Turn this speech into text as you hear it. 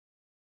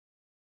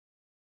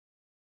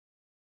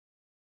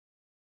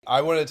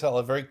I want to tell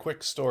a very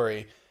quick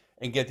story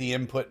and get the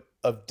input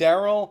of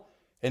Darryl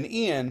and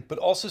Ian, but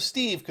also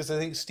Steve, because I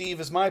think Steve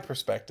is my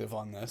perspective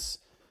on this.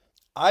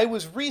 I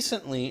was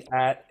recently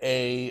at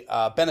a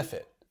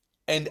benefit.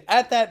 And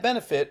at that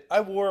benefit,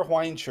 I wore a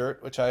Hawaiian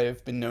shirt, which I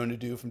have been known to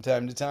do from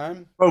time to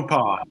time.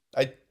 Opa.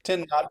 I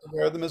tend not to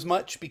wear them as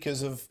much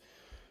because of,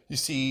 you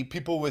see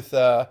people with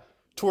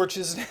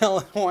torches and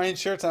Hawaiian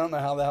shirts. I don't know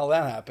how the hell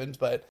that happened,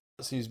 but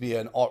it seems to be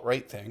an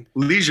alt-right thing.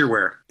 Leisure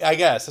wear. I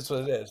guess that's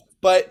what it is.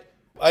 But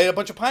I had a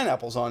bunch of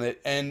pineapples on it,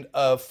 and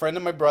a friend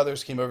of my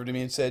brother's came over to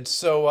me and said,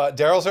 so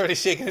Darryl's already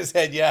shaking his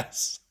head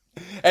yes.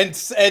 And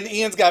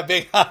Ian's got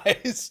big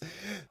eyes.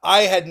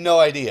 I had no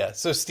idea.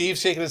 So Steve's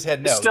shaking his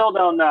head no. Still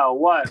don't know.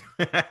 What?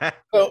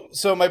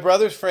 So my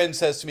brother's friend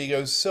says to me, he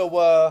goes,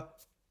 so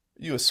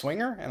you a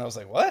swinger? And I was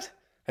like, what?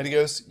 And he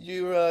goes,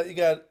 you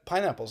got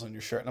pineapples on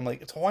your shirt. And I'm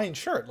like, it's a Hawaiian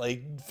shirt.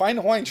 Like, find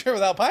a Hawaiian shirt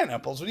without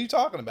pineapples. What are you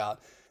talking about?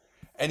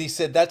 And he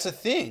said, that's a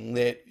thing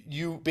that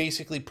you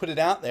basically put it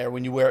out there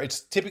when you wear,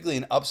 it's typically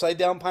an upside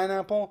down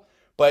pineapple,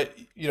 but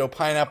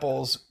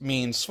pineapples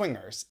mean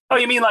swingers. Oh,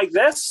 you mean like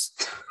this?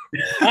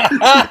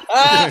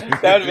 That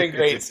would have been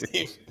great,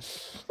 Steve.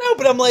 No,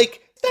 but I'm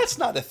like, that's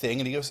not a thing.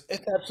 And he goes,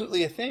 it's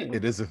absolutely a thing.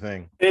 It is a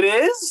thing. It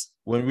is?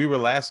 When we were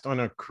last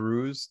on a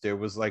cruise, there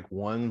was like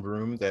one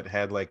room that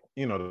had like,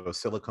 the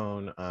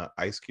silicone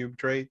ice cube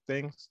tray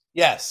things.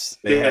 Yes.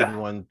 They had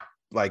one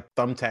like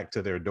thumbtacked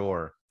to their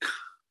door,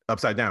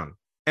 upside down,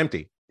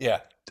 empty. Yeah.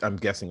 I'm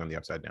guessing on the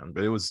upside down,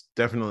 but it was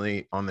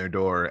definitely on their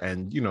door.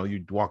 And,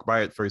 you'd walk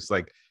by it first,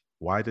 like,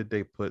 why did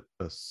they put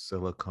a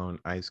silicone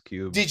ice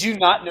cube? Did you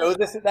not know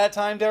this at that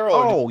time, Darryl?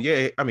 Oh,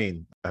 yeah. I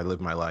mean, I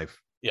lived my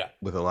life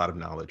with a lot of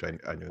knowledge. I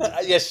knew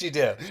that. Yes, you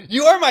do.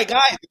 You are my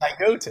guy that I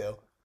go to.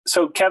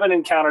 So Kevin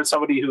encountered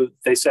somebody who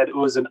they said it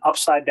was an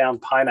upside down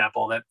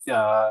pineapple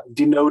that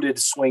denoted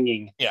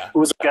swinging. Yeah. It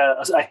was like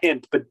a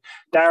hint. But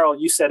Darryl,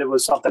 you said it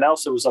was something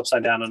else that was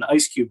upside down, an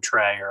ice cube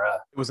tray or a...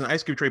 It was an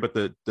ice cube tray, but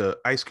the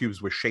ice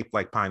cubes were shaped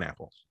like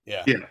pineapples.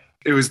 Yeah. Yeah.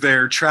 It was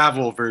their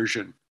travel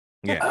version.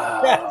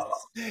 Yeah.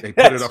 They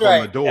put it up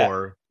on the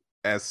door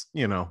as,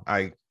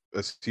 I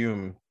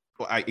assume,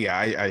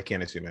 I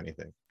can't assume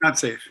anything. Not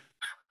safe.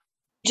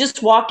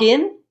 Just walk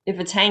in if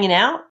it's hanging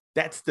out?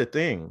 That's the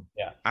thing.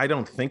 Yeah. I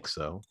don't think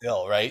so.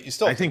 Still, right?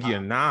 I think you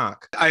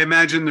knock. I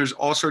imagine there's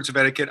all sorts of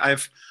etiquette.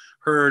 I've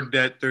heard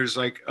that there's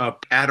like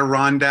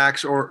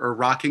Adirondacks or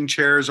rocking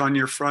chairs on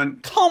your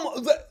front. Come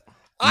on.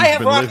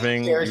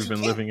 You've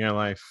been living your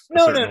life.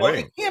 No.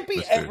 It can't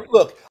be.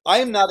 Look, I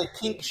am not a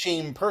kink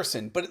shame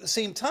person, but at the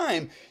same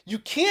time, you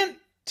can't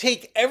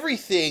take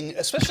everything,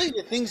 especially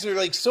the things that are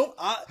like so.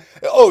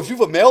 If you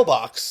have a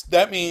mailbox,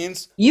 that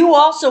means you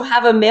also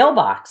have a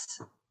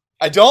mailbox.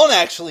 I don't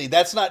actually.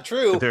 That's not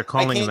true. They're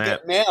calling I can't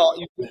get mail.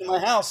 You put it in my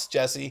house,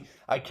 Jesse.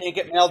 I can't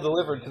get mail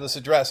delivered to this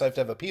address. I have to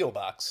have a P.O.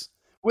 box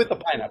with a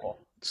pineapple.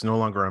 It's no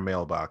longer a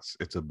mailbox.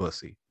 It's a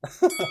bussy.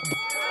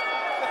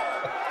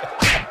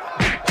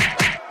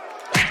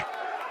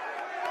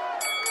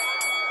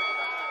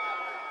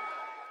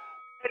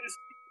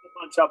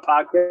 Punch Up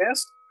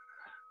Podcast.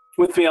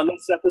 With me on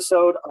this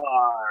episode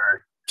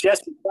are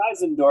Jesse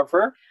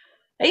Preisendorfer.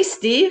 Hey,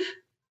 Steve.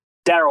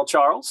 Darryl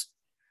Charles.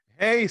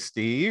 Hey,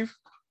 Steve.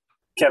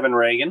 Kevin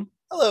Regan.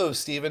 Hello,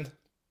 Stephen.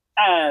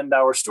 And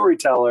our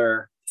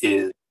storyteller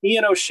is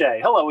Eoin O'Shea.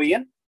 Hello,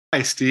 Ian.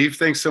 Hi, Steve.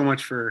 Thanks so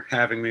much for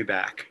having me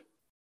back.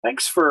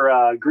 Thanks for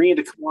agreeing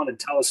to come on and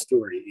tell a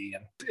story,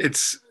 Ian.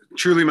 It's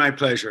truly my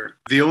pleasure.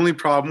 The only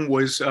problem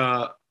was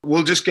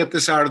we'll just get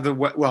this out of the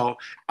way. Well,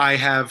 I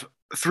have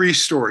 3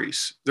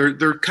 stories.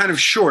 They're kind of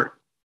short.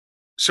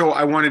 So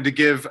I wanted to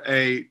give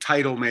a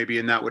title maybe,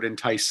 and that would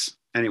entice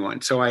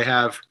anyone. So I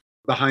have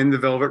Behind the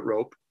Velvet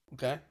Rope.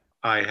 Okay.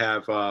 I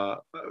have,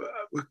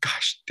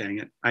 gosh dang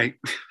it. I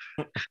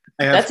have,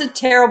 That's a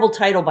terrible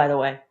title, by the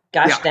way.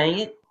 Gosh dang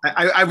it.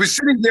 I was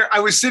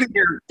sitting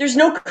here. There's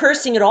no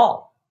cursing at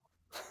all.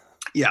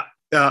 Yeah.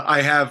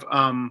 I have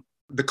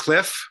The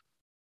Cliff,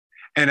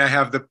 and I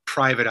have The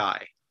Private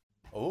Eye.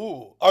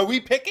 Oh, are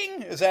we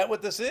picking? Is that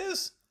what this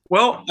is?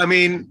 Well, I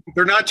mean,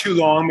 they're not too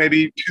long,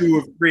 maybe 2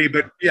 of 3,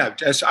 but yeah,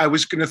 I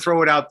was going to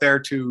throw it out there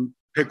to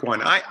pick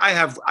one. I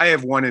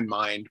have one in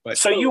mind, but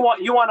so you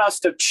want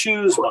us to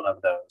choose one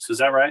of those? Is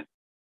that right?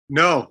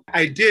 No,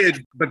 I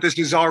did, but this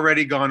has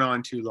already gone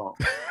on too long,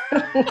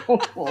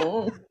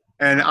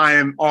 and I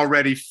am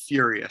already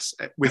furious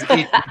with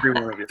each and every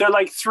one of you. They're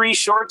like 3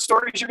 short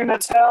stories you're going to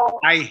tell.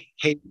 I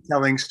hate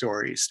telling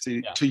stories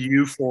to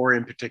you 4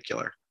 in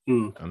particular.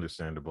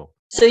 Understandable.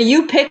 So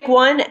you pick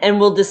one, and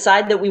we'll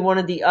decide that we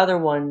wanted the other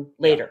one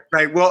later.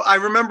 Right. Well, I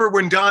remember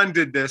when Don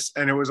did this,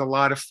 and it was a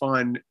lot of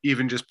fun,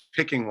 even just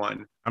picking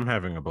one. I'm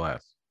having a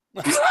blast.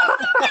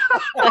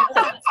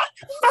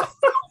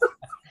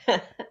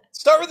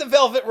 Start with the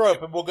velvet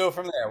rope, and we'll go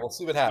from there. We'll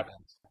see what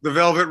happens. The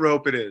Velvet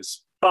Rope it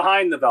is.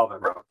 Behind the Velvet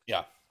Rope.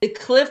 Yeah. The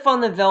cliff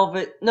on the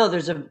velvet. No,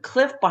 there's a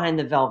cliff behind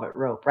the velvet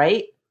rope,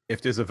 right?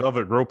 If there's a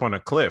velvet rope on a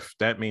cliff,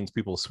 that means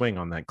people swing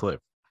on that cliff.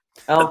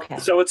 Okay.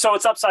 So it's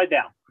upside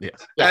down.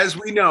 Yes. Yeah. As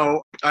we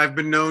know, I've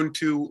been known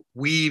to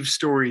weave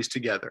stories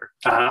together.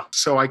 Uh-huh.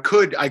 So I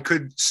could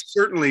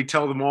certainly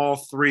tell them all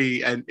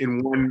three and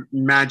in one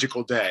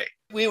magical day.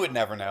 We would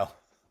never know.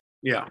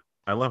 Yeah.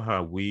 I love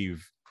how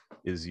weave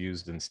is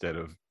used instead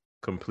of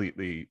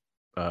completely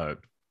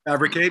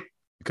Fabricate.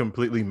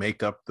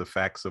 make up the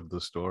facts of the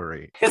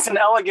story It's an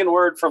elegant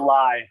word for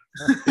lie.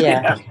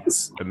 Yeah.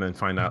 Yes. and then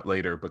find out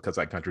later because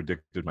I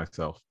contradicted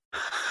myself.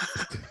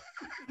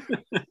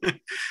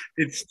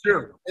 It's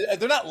true.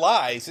 They're not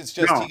lies. It's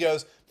just No. he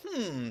goes,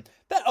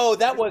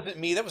 that wasn't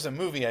me. That was a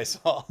movie I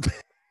saw.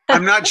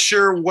 I'm not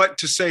sure what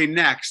to say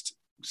next,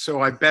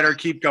 so I better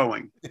keep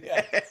going.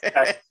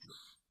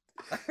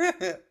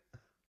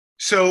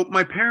 So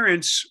my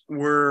parents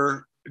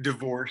were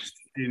divorced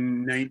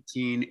in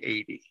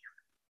 1980.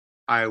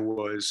 I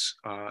was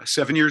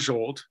 7 years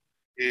old.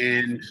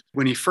 And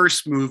when he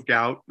first moved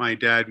out, my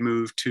dad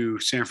moved to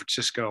San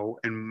Francisco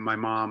and my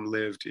mom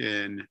lived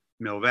in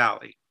Mill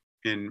Valley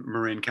in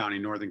Marin County,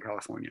 Northern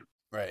California.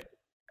 Right.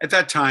 At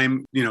that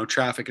time,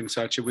 traffic and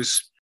such, it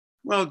was,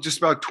 just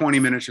about 20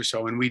 minutes or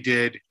so. And we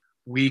did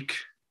week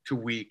to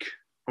week,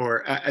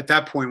 or at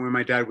that point when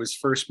my dad was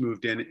first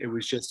moved in, it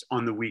was just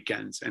on the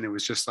weekends. And it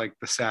was just like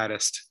the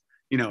saddest,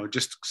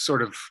 just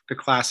sort of the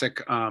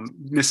classic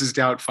Mrs.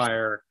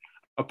 Doubtfire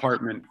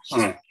apartment.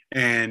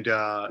 And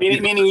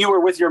meaning you were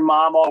with your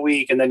mom all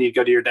week and then you'd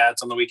go to your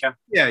dad's on the weekend?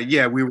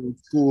 Yeah. We were in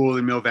school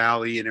in Mill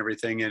Valley and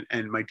everything.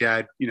 And my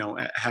dad,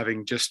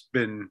 having just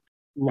been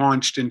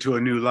launched into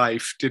a new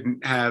life,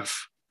 didn't have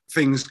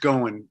things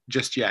going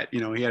just yet. He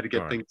had to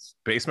get things.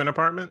 Basement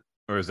apartment?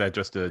 Or is that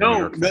just a New No,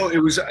 York no, thing?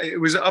 it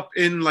was up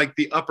in like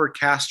the upper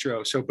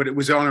Castro. So, but it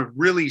was on a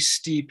really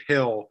steep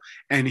hill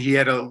and he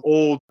had an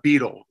old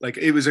Beetle. Like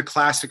it was a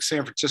classic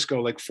San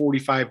Francisco, like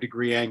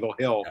 45-degree angle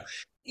hill. Yeah.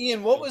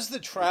 Ian, what was the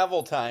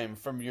travel time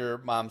from your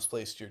mom's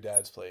place to your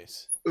dad's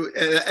place?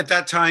 At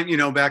that time,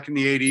 back in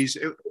the 80s,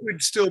 it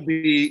would still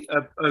be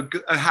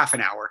a half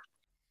an hour.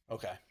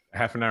 Okay.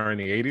 Half an hour in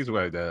the 80s?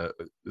 What,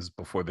 is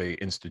before they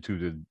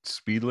instituted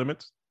speed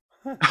limits?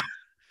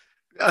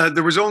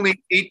 There was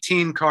only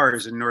 18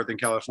 cars in Northern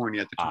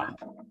California at the time.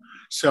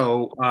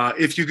 So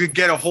if you could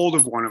get a hold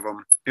of one of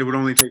them, it would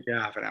only take you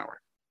half an hour.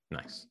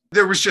 Nice.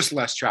 There was just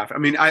less traffic. I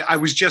mean, I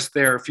was just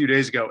there a few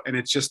days ago and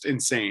it's just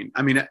insane.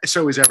 I mean,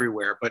 so is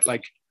everywhere, but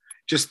like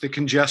just the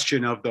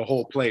congestion of the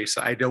whole place.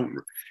 I don't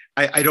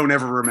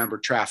ever remember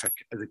traffic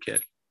as a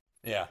kid.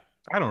 Yeah.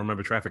 I don't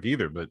remember traffic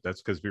either, but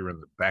that's because we were in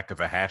the back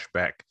of a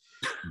hatchback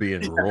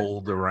being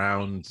rolled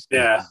around.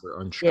 Yeah.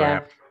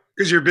 Unstrapped.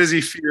 Because you're busy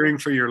fearing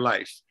for your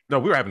life. No,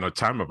 we were having no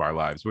time of our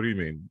lives. What do you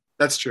mean?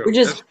 That's true. We're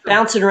just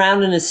bouncing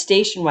around in a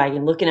station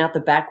wagon looking out the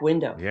back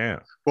window. Yeah.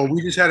 Well,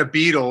 we just had a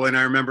Beetle, and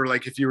I remember,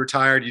 like, if you were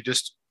tired, you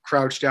just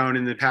crouch down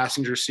in the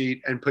passenger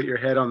seat and put your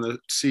head on the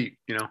seat.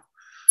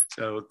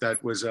 So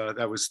that was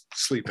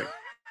sleeping.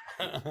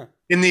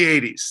 In the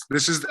 80s.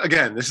 This is the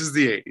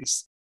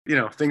 80s.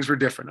 Things were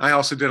different. I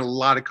also did a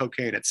lot of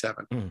cocaine at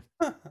 7.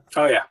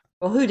 Oh yeah.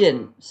 Well, who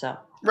didn't? So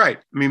Right.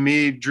 I mean,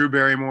 me, Drew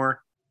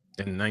Barrymore.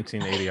 In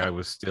 1980, I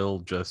was still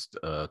just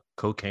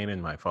cocaine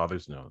in my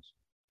father's nose.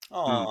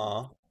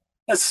 Aw.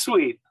 That's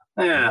sweet.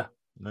 Yeah.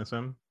 That's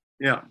him?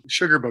 Yeah.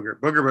 Sugar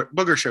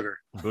booger sugar.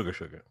 Booger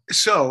sugar.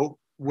 So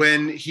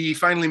when he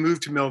finally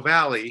moved to Mill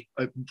Valley,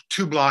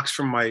 2 blocks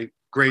from my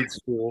grade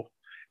school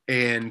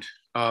and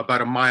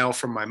about a mile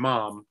from my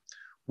mom,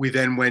 we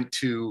then went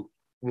to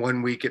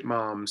 1 week at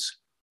mom's,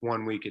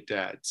 1 week at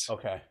dad's.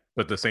 Okay.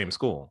 But the same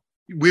school.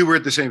 We were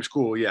at the same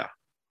school, yeah.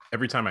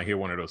 Every time I hear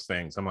one of those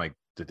things, I'm like,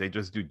 did they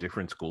just do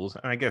different schools?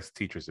 And I guess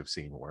teachers have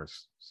seen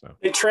worse. So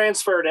They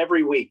transferred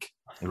every week.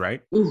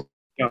 right?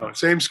 No,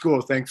 same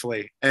school,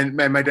 thankfully. And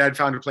my dad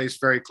found a place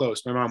very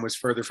close. My mom was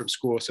further from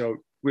school, so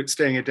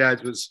staying at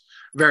dad's was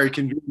very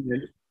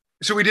convenient.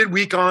 So we did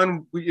week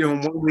on,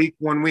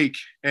 1 week.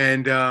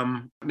 And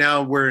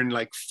now we're in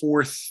like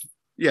 4th,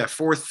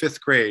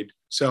 5th grade.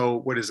 So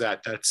what is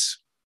that? That's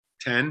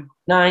 10?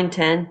 9,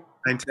 10.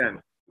 9, 10.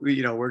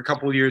 We're a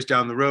couple of years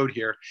down the road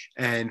here,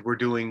 and we're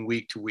doing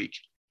week to week.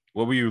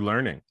 What were you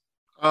learning?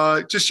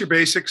 Just your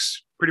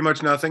basics, pretty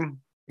much nothing.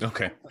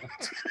 Okay.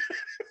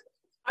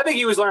 I think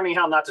he was learning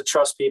how not to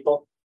trust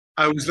people.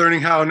 I was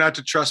learning how not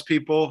to trust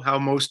people, how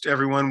most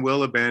everyone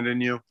will abandon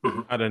you.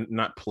 How to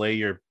not play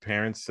your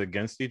parents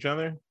against each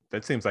other?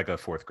 That seems like a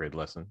 4th grade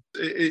lesson.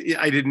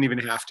 I didn't even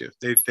have to.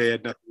 They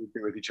had nothing to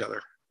do with each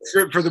other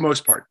for the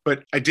most part.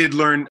 But I did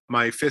learn.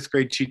 My 5th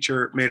grade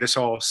teacher made us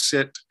all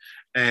sit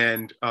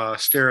and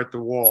stare at the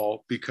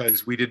wall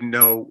because we didn't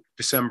know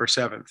December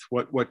 7th,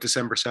 what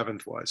December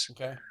 7th was.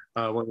 Okay.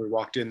 When we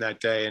walked in that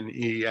day, and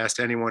he asked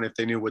anyone if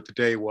they knew what the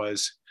day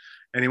was.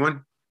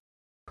 Anyone?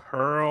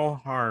 Pearl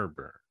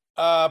Harbor.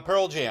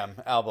 Pearl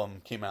Jam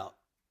album came out.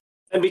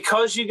 And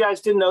because you guys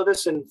didn't know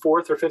this in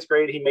 4th or 5th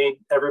grade, he made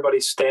everybody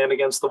stand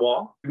against the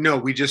wall. No,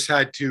 we just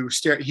had to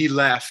stare. He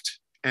left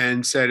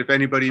and said, if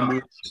anybody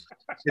moves,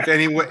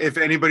 if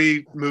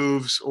anybody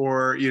moves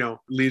or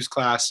leaves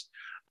class,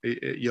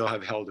 you'll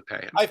have hell to pay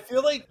him. I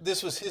feel like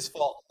this was his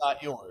fault,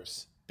 not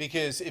yours.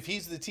 Because if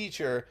he's the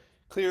teacher,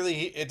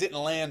 Clearly, it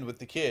didn't land with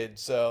the kid.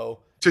 So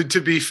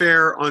To be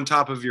fair, on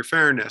top of your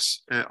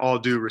fairness, all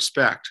due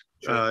respect,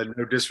 Sure.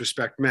 no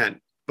disrespect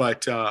meant,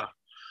 but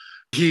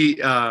he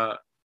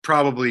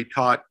probably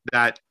taught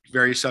that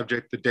very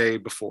subject the day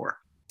before.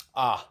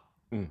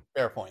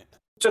 Fair point.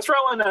 To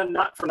throw in a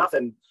not for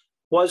nothing,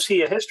 was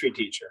he a history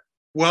teacher?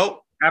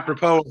 Well,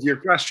 apropos of your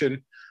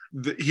question,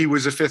 he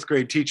was a 5th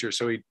grade teacher,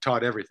 so he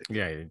taught everything.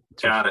 Yeah.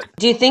 Got it.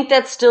 Do you think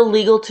that's still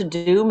legal to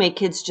do? Make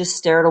kids just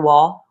stare at a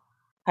wall,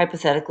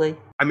 hypothetically?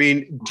 I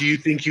mean, do you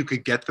think you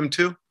could get them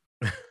to?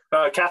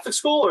 Catholic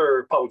school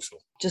or public school?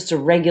 Just a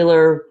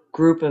regular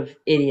group of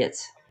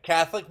idiots.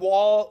 Catholic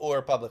wall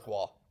or public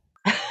wall?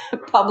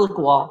 Public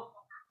wall.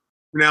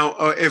 Now,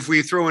 if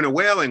we throw in a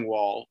wailing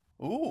wall,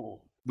 Ooh.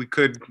 we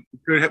could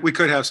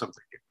have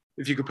something.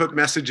 If you could put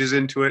messages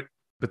into it.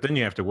 But then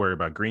you have to worry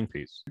about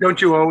Greenpeace.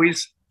 Don't you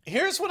always?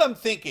 Here's what I'm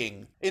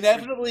thinking.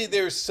 Inevitably,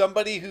 there's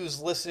somebody who's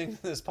listening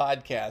to this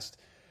podcast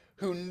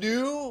who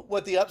knew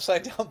what the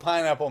upside down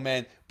pineapple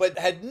meant, but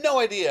had no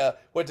idea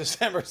what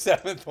December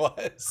 7th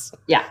was.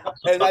 Yeah.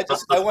 And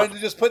I wanted to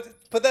just put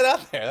that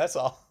out there. That's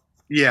all.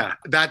 Yeah,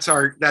 that's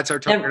our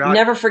target audience.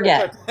 Never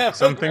forget.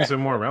 Some things are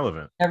more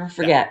relevant. Never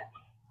forget.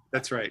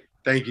 That's right.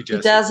 Thank you,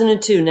 Jesse.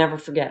 2002, never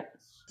forget.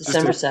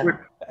 December Just a 7th.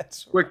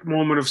 That's quick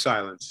moment of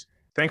silence.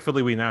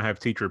 Thankfully, we now have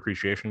Teacher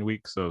Appreciation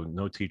Week, so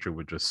no teacher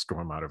would just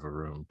storm out of a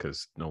room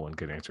because no one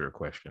could answer a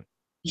question.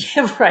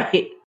 Yeah,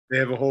 right. They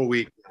have a whole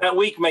week. That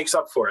week makes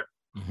up for it.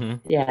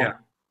 Mm-hmm. Yeah.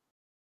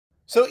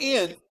 So,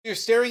 Ian, you're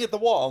staring at the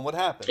wall, and what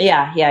happened?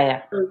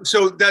 Yeah.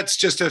 So that's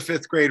just a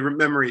 5th grade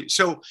memory.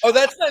 So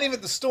that's not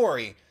even the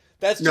story.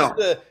 That's No.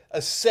 just a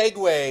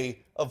segue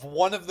of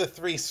one of the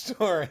 3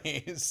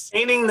 stories.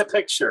 Painting the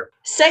picture.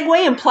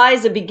 Segue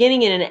implies a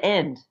beginning and an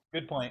end.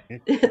 Good point.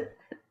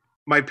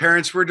 my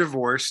parents were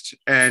divorced,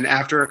 and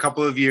after a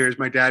couple of years,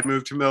 my dad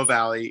moved to Mill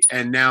Valley,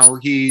 and now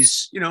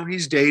he's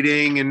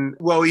dating, and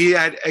well, he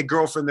had a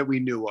girlfriend that we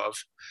knew of.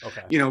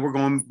 Okay. We're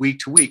going week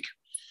to week.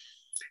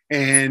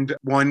 And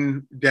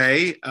one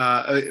day,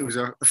 it was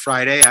a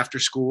Friday after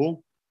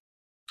school,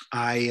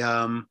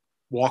 I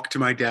walked to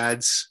my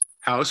dad's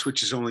house,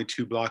 which is only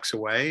 2 blocks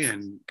away,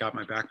 and got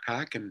my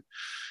backpack and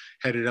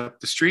headed up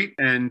the street,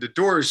 and the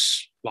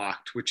door's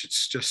locked, which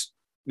it's just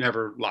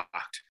never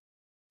locked.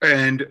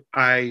 And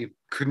I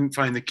couldn't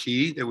find the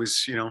key that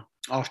was,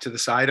 off to the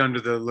side under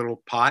the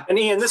little pot. And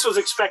Ian, this was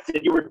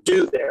expected. You were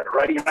due there,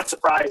 right? You're not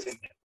surprising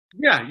me.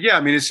 Yeah.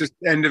 I mean, it's just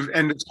end of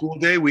school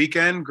day,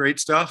 weekend, great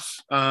stuff.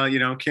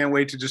 Can't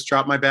wait to just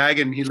drop my bag.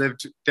 And he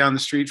lived down the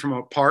street from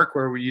a park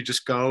where you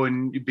just go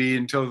and you be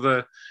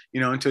until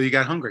until you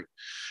got hungry.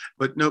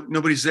 But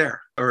nobody's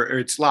there, or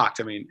it's locked.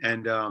 I mean,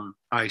 and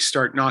I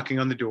start knocking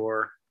on the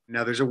door.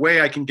 Now there's a way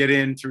I can get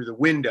in through the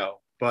window,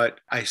 but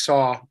I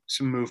saw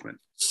some movement.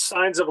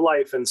 Signs of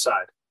life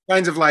inside.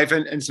 Signs of life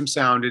and some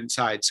sound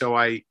inside. So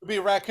It would be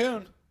a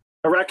raccoon.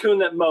 A raccoon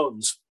that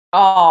moans.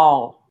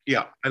 Oh.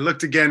 I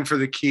looked again for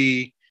the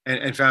key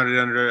and found it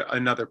under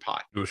another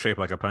pot. It was shaped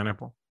like a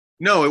pineapple?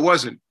 No, it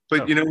wasn't.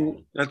 But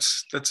Oh.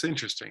 that's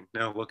interesting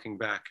now looking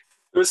back.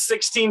 There was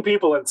 16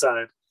 people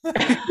inside.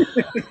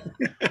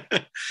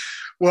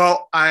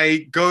 Well,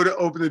 I go to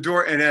open the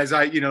door, and as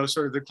I,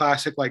 sort of the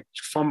classic, like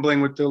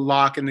fumbling with the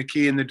lock and the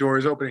key and the door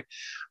is opening,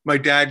 my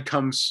dad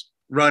comes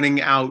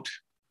running out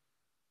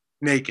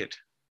naked.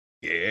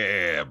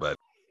 Yeah, but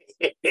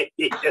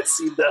Yes,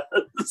 he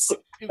does.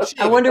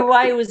 I wonder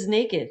why he was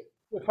naked.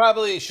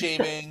 Probably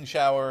shaving,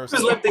 shower. He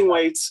was lifting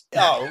weights.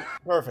 Oh,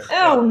 perfect.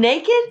 Oh,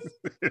 naked?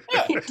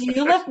 Yeah, Do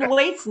you lift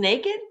weights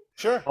naked?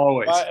 sure.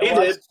 Always. He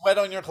Why did. sweat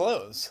on your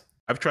clothes?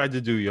 I've tried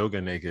to do yoga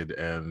naked,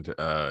 and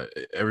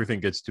everything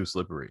gets too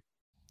slippery.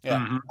 Yeah.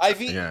 Mhm.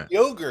 I've eaten Yeah.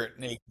 yogurt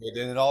naked,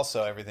 and it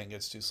also everything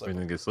gets too slippery.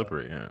 Everything gets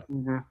slippery, yeah.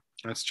 Mm-hmm.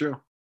 That's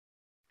true.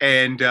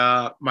 And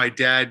my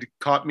dad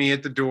caught me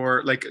at the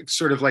door, like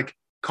sort of like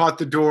caught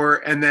the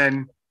door. And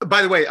then,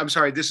 by the way, I'm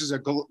sorry, this is a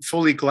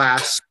fully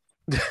glass.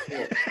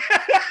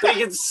 So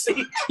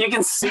you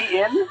can see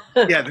in.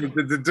 Yeah,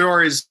 the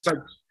door is like,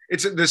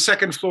 it's the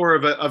second floor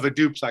of a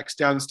duplex.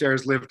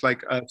 Downstairs lived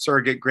like a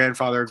surrogate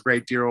grandfather, a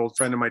great dear old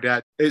friend of my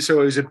dad.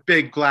 So it was a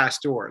big glass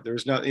door. There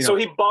was no, So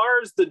he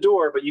bars the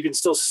door, but you can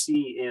still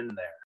see in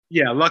there.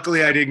 yeah,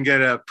 luckily I didn't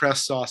get a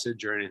pressed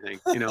sausage or anything,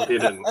 He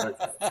didn't.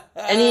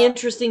 Any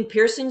interesting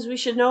piercings we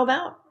should know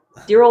about?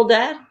 Dear old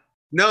dad?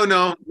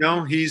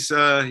 No, he's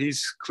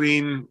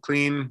clean.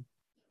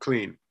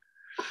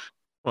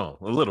 Well,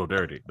 a little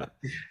dirty, but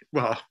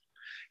Well,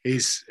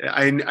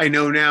 I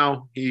know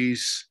now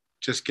he's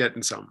just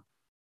getting some.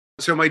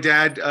 So my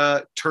dad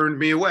turned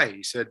me away.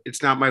 He said,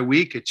 "It's not my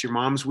week. It's your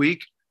mom's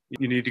week.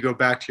 You need to go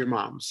back to your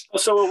mom's."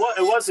 So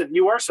it wasn't.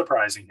 You were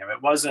surprising him.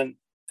 It wasn't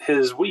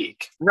his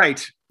week.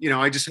 Right.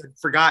 I just had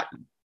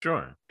forgotten.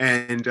 sure.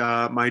 And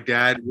my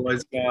dad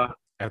was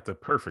At the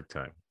perfect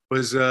time.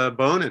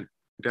 boning.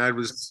 Dad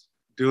was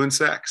doing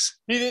sex.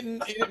 He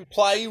didn't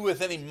ply you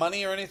with any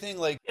money or anything?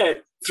 Like, Yeah,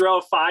 throw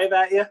a 5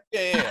 at you.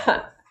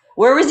 yeah.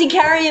 Where was he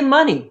carrying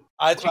money?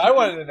 That's what I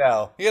wanted to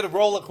know. He had a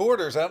roll of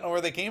quarters. I don't know where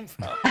they came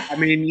from. I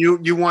mean,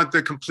 you want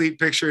the complete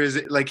picture. Is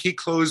it like he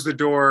closed the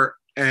door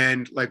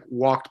and like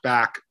walked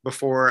back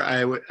before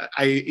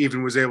I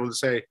even was able to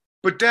say,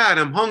 "But Dad,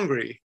 I'm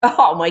hungry."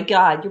 Oh my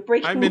God, you're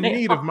breaking I'm in my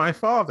need of my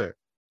father.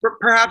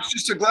 Perhaps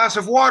just a glass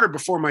of water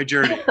before my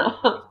journey.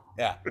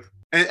 Yeah.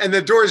 And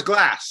the door is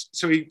glass.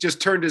 So he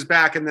just turned his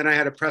back, and then I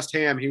had a pressed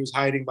ham. He was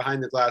hiding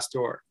behind the glass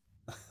door.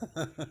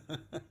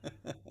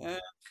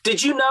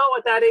 Did you know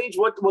at that age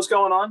what was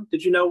going on?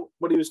 Did you know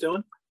what he was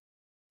doing?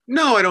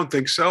 No, I don't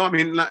think so. I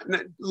mean,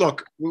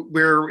 look,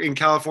 we're in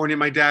California.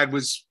 My dad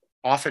was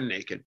often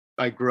naked.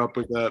 I grew up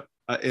with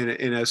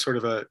in a sort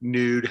of a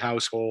nude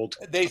household.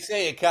 They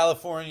say a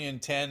Californian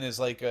 10 is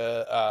like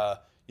a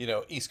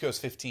East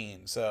Coast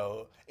 15.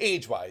 So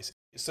age-wise.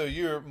 So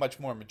you're much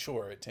more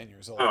mature at 10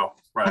 years old. Oh,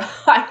 right.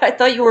 I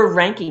thought you were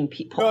ranking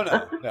people.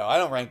 No, I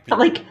don't rank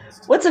people. I'm like,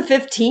 what's a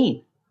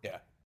 15?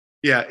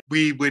 Yeah,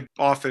 we would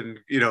often,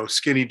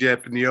 skinny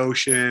dip in the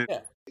ocean.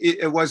 Yeah.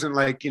 It wasn't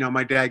like,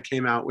 my dad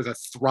came out with a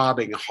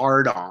throbbing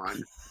hard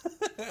on.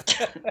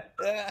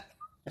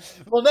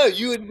 Well, no,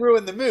 you would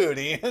ruin the mood,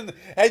 Ian.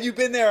 Had you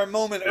been there a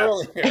moment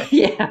earlier.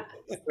 Yeah.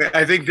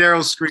 I think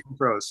Daryl's screen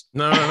froze.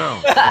 No.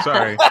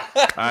 Sorry.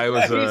 I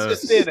was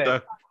He's just in it.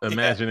 stuck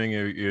imagining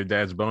your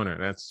dad's boner.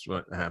 That's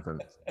what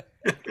happened.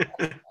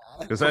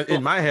 Because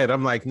in my head,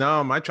 I'm like,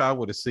 no, my child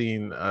would have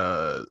seen,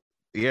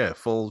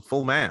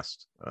 full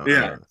mast.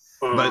 Yeah.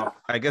 But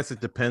I guess it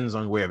depends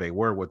on where they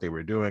were, what they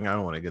were doing. I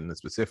don't want to get into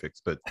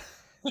specifics, but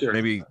Sure.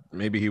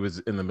 maybe he was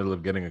in the middle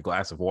of getting a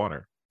glass of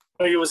water.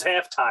 Like it was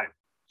halftime.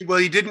 Well,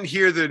 he didn't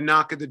hear the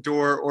knock at the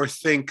door or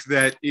think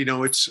that,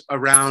 it's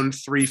around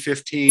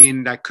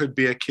 3:15. That could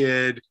be a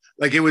kid.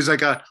 Like it was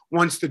like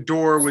once the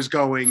door was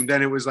going,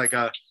 then it was like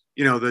the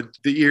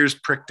ears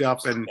pricked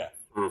up and. Yeah.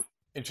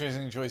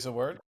 Interesting choice of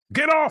word.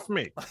 Get off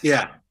me.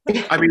 Yeah.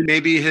 I mean,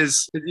 maybe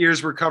his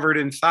ears were covered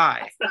in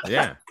thigh.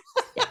 Yeah.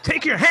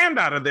 Take your hand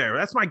out of there.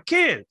 That's my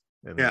kid.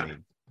 And Yeah.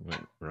 then he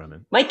went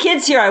running. My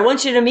kid's here. I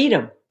want you to meet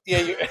him.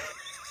 Yeah.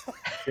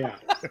 Yeah.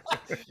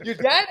 Your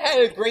dad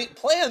had a great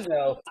plan,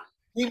 though.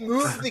 He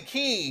moved the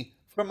key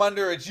from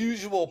under its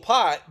usual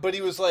pot, but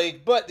he was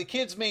like, but the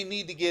kids may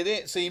need to get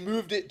in. So he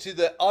moved it to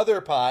the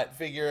other pot,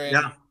 figuring.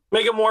 Yeah.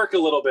 Make him work a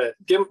little bit.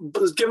 Give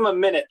him a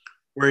minute.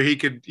 Where he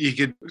could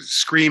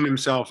scream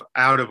himself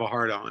out of a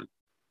hard-on,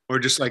 or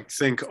just like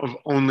think of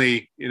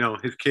only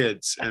his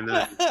kids, and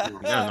then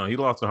Yeah, no, he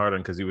lost the heart on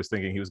because he was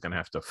thinking he was going to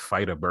have to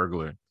fight a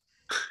burglar.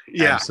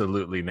 yeah,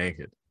 Absolutely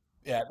naked.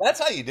 Yeah, that's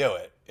how you do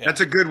it. Yeah.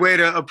 that's a good way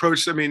to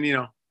approach. I mean,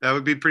 that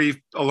would be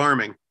pretty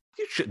alarming.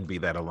 You shouldn't be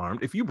that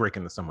alarmed. If you break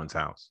into someone's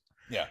house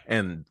Yeah.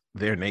 and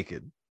they're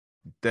naked,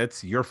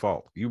 that's your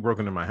fault. You broke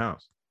into my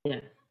house. Yeah.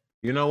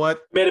 You know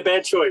what? Made a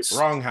bad choice.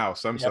 Wrong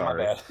house. I'm Yeah, my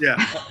sorry. bad. Yeah,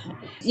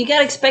 You got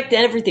to expect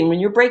everything. When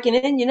you're breaking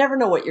in, you never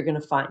know what you're going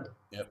to find.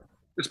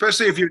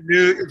 especially if you're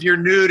nude. If you're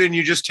nude and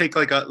you just take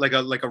like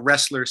a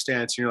wrestler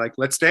stance, and you're like,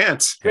 let's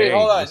dance. Wait, Hey,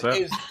 hold what's on. up?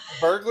 Is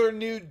burglar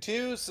nude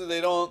too, so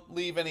they don't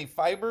leave any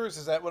fibers?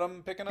 Is that what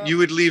I'm picking up? You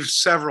would leave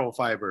several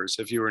fibers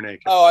if you were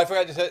naked. Oh, I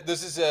forgot to say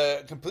this is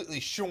a completely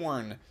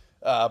shorn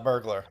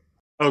burglar.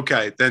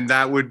 Okay, then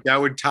that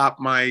would top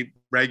my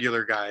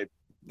regular guy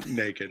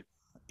naked.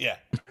 Yeah.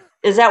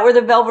 Is that where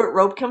the velvet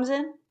rope comes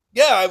in?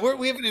 Yeah,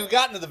 we haven't even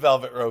gotten to the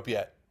velvet rope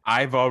yet.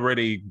 I've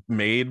already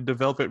made the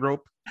velvet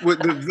rope.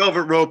 With the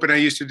velvet rope, and I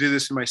used to do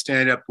this in my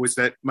stand-up, was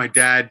that my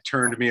dad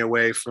turned me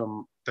away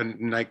from the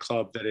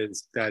nightclub that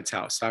is Dad's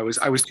house. I was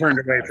turned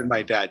away from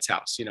my dad's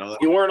house. You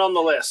weren't on the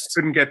list.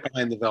 Couldn't get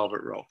behind the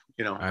velvet rope.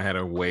 I had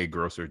a way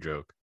grosser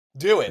joke.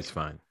 Do It's it.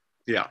 fine.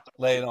 Yeah.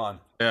 Lay it on.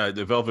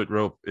 The velvet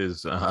rope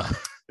is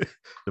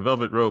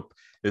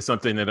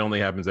something that only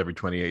happens every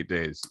 28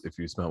 days if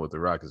you smell what the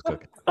Rock is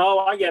cooking. Oh,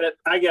 I get it.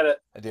 I do.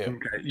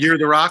 Okay. You're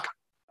the Rock.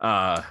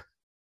 I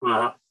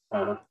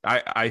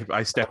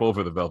step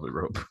over the velvet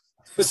rope.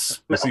 You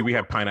see, we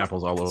have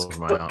pineapples all over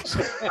my house.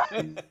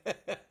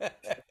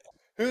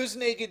 Whose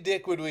naked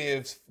dick would we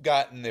have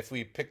gotten if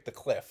we picked the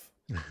cliff?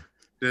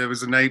 There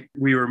was a night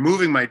we were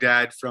moving my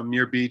dad from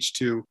Muir Beach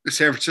to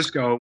San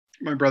Francisco.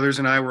 My brothers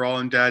and I were all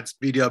in Dad's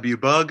VW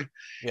Bug.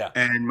 Yeah.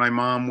 And my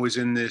mom was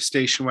in the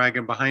station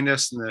wagon behind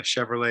us, in the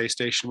Chevrolet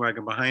station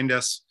wagon behind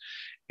us.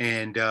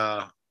 And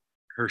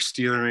her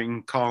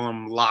steering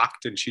column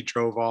locked, and she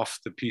drove off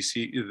the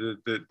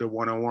the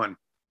 101.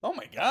 Oh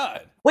my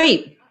God.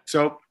 Wait,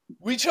 So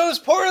We chose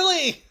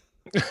poorly.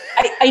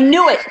 I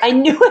knew it. I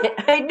knew it.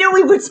 I knew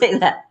we would say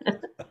that.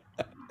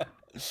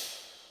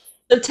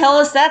 So tell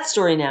us that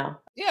story now.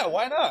 Yeah,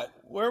 why not?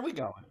 Where are we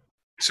going?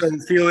 So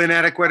you feel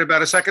inadequate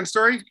about a second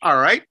story? All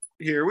right,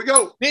 here we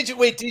go. Did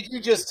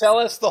you just tell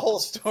us the whole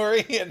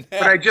story?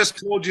 But I just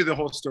told you the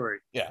whole story.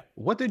 Yeah.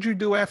 What did you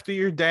do after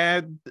your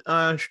dad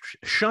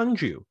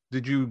shunned you?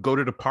 Did you go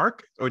to the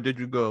park or did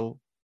you go?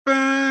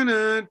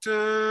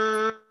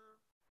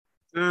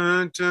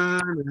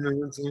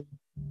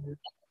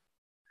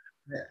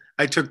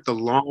 I took the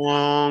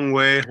long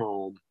way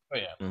home. Oh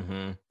yeah.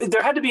 Mm-hmm.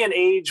 There had to be an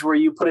age where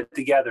you put it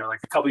together,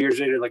 like a couple years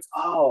later, like,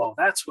 oh,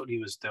 that's what he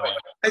was doing.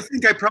 I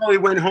think I probably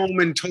went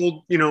home and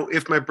told,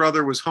 if my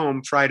brother was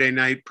home Friday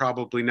night,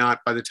 probably not.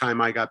 By the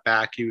time I got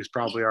back, he was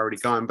probably already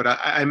gone. But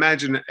I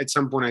imagine at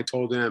some point I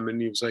told him,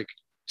 and he was like,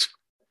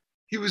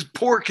 He was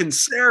porking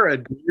Sarah,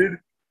 dude.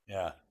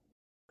 Yeah.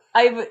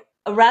 I have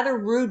a rather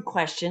rude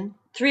question.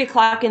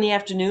 3:00 in the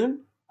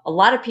afternoon. A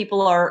lot of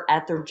people are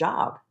at their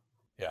job.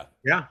 Yeah.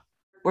 Yeah.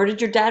 Where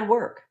did your dad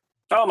work?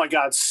 Oh my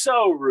God,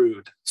 so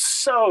rude.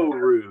 So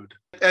rude.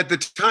 At the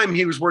time,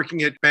 he was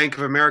working at Bank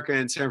of America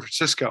in San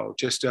Francisco.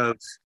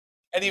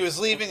 And he was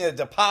leaving a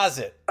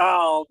deposit.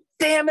 Oh,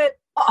 damn it.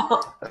 Damn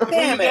Were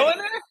you it. going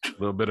there? A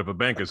little bit of a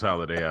banker's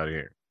holiday out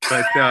here.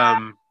 But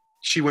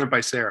she went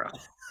by Sarah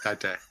that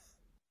day.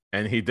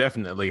 And he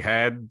definitely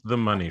had the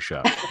money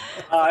shop.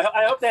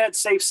 I hope they had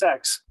safe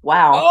sex.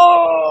 Wow.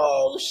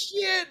 Oh,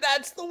 shit.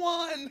 That's the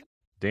one.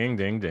 Ding,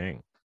 ding,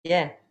 ding.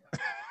 Yeah.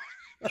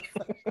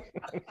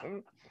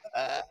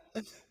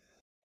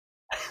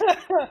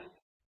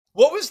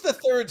 What was the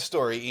third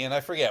story, Ian?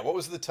 I forget. What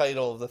was the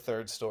title of the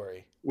third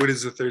story? What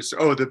is the third?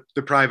 Oh,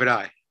 the private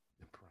eye.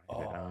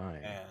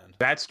 Man.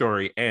 That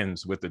story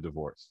ends with the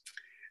divorce.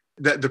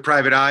 The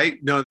private eye.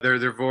 No, they're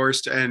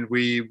divorced, and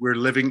we were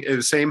living in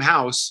the same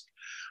house.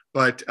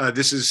 But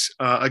this is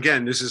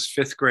again, this is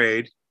 5th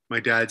grade. My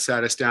dad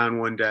sat us down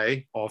one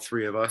day, all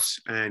 3 of us,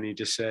 and he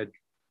just said,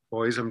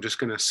 "Boys, I'm just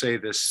going to say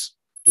this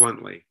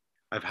bluntly.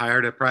 I've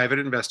hired a private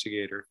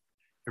investigator.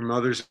 Your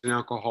mother's an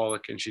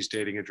alcoholic, and she's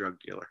dating a drug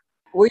dealer."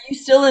 Were you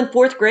still in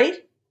 4th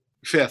grade?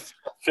 5th.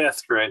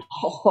 5th grade.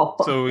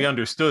 So we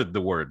understood the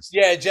words.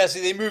 Yeah,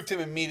 Jesse, they moved him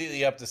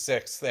immediately up to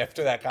 6th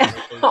after that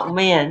conversation. Oh,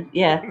 man.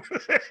 Yeah.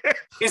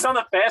 He's on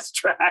the fast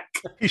track.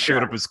 He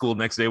showed up at school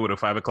next day with a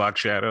 5 o'clock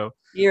shadow.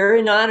 You're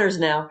in honors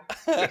now.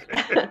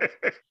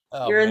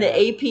 Oh, You're in man.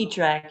 the AP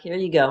track. Here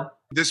you go.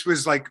 This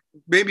was like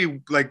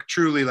maybe like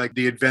truly like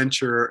the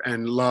adventure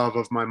and love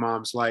of my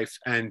mom's life.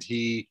 And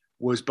he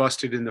was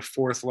busted in the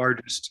 4th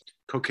largest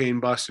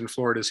cocaine bust in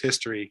Florida's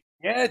history.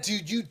 Yeah,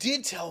 dude, you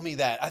did tell me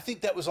that. I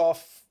think that was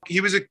off.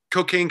 He was a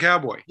cocaine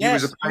cowboy.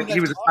 Yes, He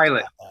was a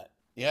pilot.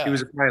 Yeah. He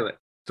was a pilot.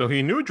 So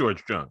he knew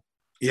George Jung.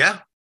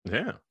 Yeah,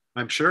 Yeah.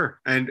 I'm sure.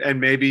 And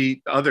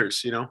maybe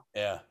others, you know.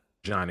 Yeah.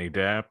 Johnny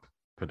Depp,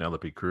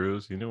 Penelope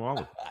Cruz. He knew all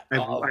of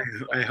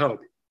them. I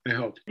hope.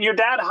 Your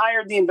dad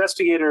hired the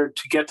investigator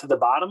to get to the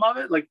bottom of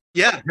it? Like,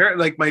 Yeah,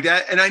 like my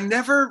dad. And I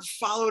never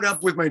followed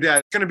up with my dad.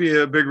 It's going to be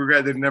a big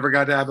regret that I never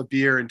got to have a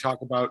beer and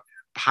talk about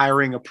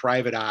hiring a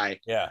private eye.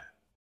 Yeah.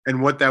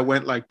 And what that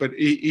went like. But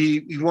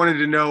he wanted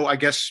to know, I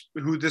guess,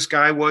 who this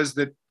guy was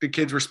that the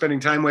kids were spending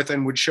time with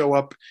and would show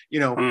up, you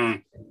know,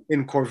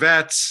 in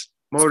Corvettes,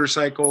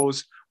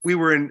 motorcycles. We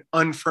were in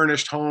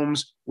unfurnished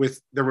homes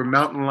there were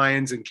mountain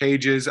lions in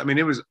cages. I mean,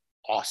 it was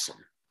awesome.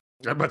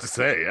 I'm about to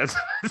say, that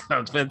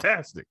sounds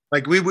fantastic.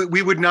 Like we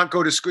would not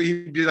go to school.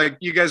 He'd be like,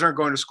 "You guys aren't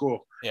going to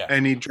school." Yeah.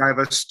 And he'd drive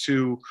us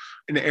to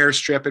an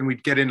airstrip, and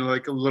we'd get into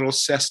like a little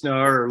Cessna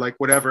or like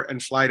whatever,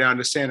 and fly down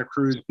to Santa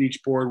Cruz Beach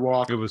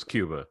Boardwalk. It was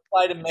Cuba.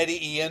 Fly to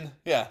Medellin.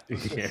 Yeah.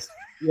 Yeah.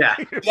 Yeah.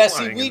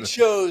 Jesse, we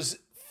chose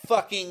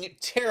fucking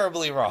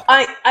terribly wrong.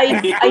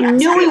 I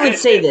knew he would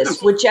say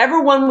this.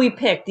 Whichever one we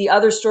picked, the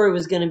other story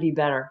was going to be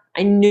better.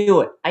 I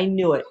knew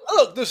it.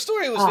 Look, the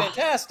story was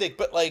fantastic,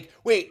 but like,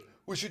 wait,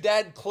 was your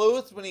dad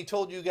clothed when he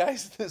told you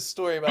guys this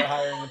story about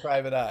hiring a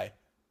private eye?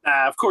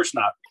 nah, of course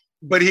not.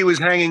 But he was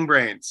hanging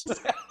brains.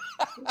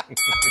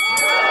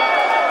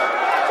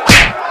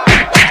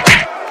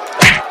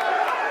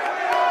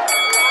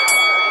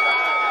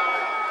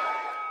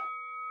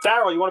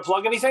 Darryl, you want to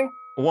plug anything?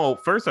 Well,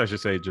 first I should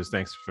say just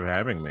thanks for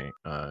having me.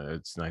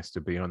 It's nice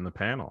to be on the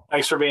panel.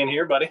 Thanks for being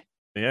here, buddy.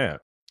 Yeah.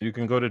 You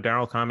can go to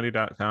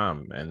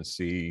darrylcomedy.com and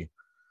see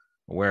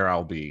where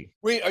I'll be.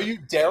 Wait, are you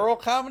Darryl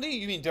Comedy?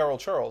 You mean Darryl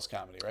Charles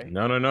Comedy, right?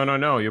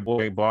 No. Your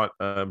boy bought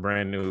a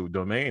brand new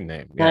domain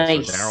name.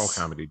 Nice. So Darryl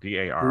Comedy,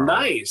 DARR.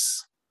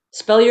 Nice.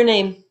 Spell your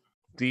name.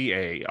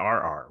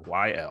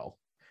 DARRYL.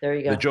 There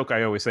you go. The joke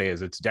I always say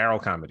is it's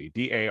Darryl Comedy,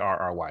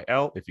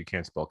 DARRYL. If you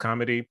can't spell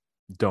comedy,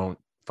 don't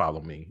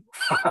follow me.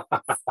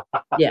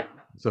 Yeah.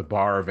 It's a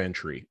bar of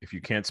entry. If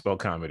you can't spell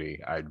comedy,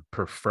 I'd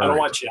prefer I don't it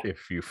want you.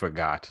 if you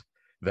forgot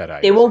that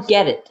I They won't exist.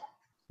 get it.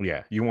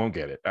 Yeah, you won't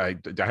get it. I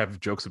have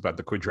jokes about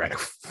the quadratic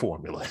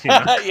formula. You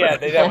know? Yeah,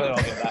 they definitely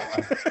don't get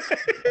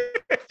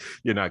that one.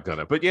 You're not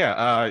gonna. But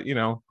yeah,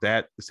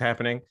 that is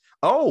happening.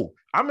 Oh,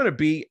 I'm gonna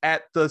be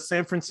at the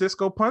San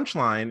Francisco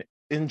Punchline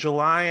in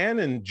July and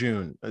in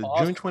June.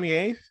 Awesome. June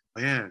 28th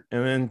Man.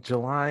 and then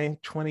July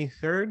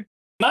 23rd.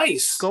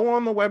 Nice. Go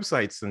on the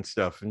websites and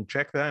stuff and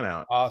check that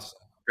out. Awesome.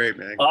 Great,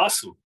 man.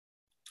 Awesome.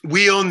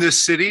 We Own This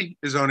City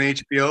is on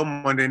HBO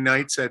Monday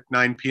nights at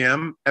 9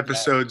 p.m.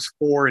 Episodes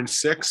 4 and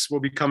 6 will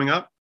be coming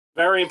up.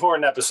 Very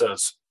important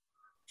episodes.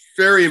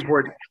 Very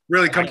important.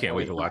 Really I come. can't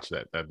wait to watch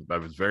that. I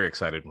was very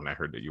excited when I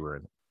heard that you were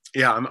in.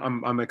 Yeah,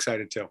 I'm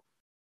excited too.